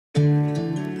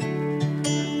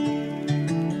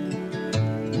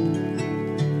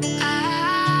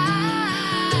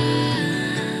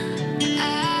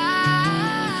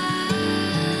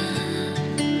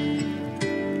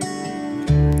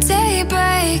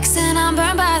breaks and I'm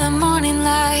burned by the morning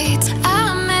light.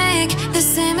 I make the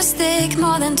same mistake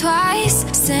more than twice.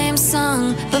 Same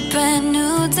song, but brand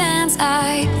new dance.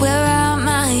 I wear out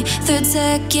my third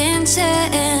second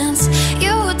chance.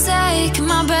 You take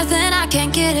my breath and I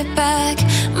can't get it back.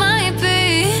 Might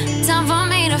be time for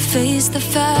me to face the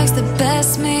facts. The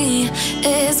best me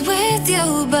is with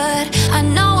you, but I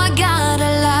know I got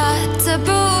a lot to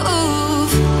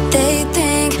prove. They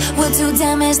think we're too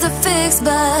damaged to fix,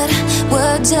 but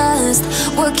we're just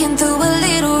working through a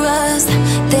little rust.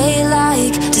 They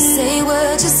like to say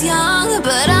we're just young,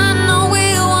 but I know we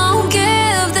won't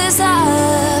give this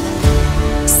up.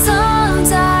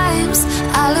 Sometimes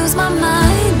I lose my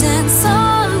mind, and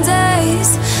some days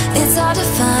it's hard to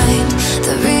find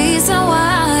the reason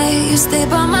why you stay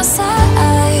by my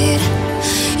side.